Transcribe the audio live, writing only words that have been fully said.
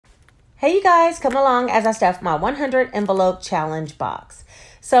Hey you guys, coming along as I stuff my 100 envelope challenge box.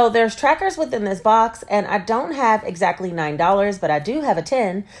 So there's trackers within this box and I don't have exactly $9, but I do have a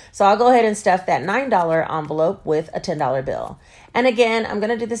 10. So I'll go ahead and stuff that $9 envelope with a $10 bill. And again, I'm going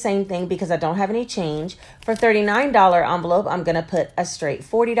to do the same thing because I don't have any change. For $39 envelope, I'm going to put a straight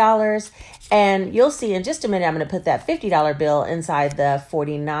 $40. And you'll see in just a minute, I'm going to put that $50 bill inside the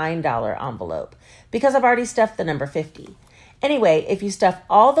 $49 envelope because I've already stuffed the number 50. Anyway, if you stuff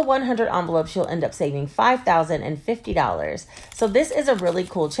all the 100 envelopes, you'll end up saving $5,050. So this is a really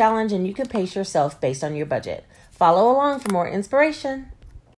cool challenge and you can pace yourself based on your budget. Follow along for more inspiration.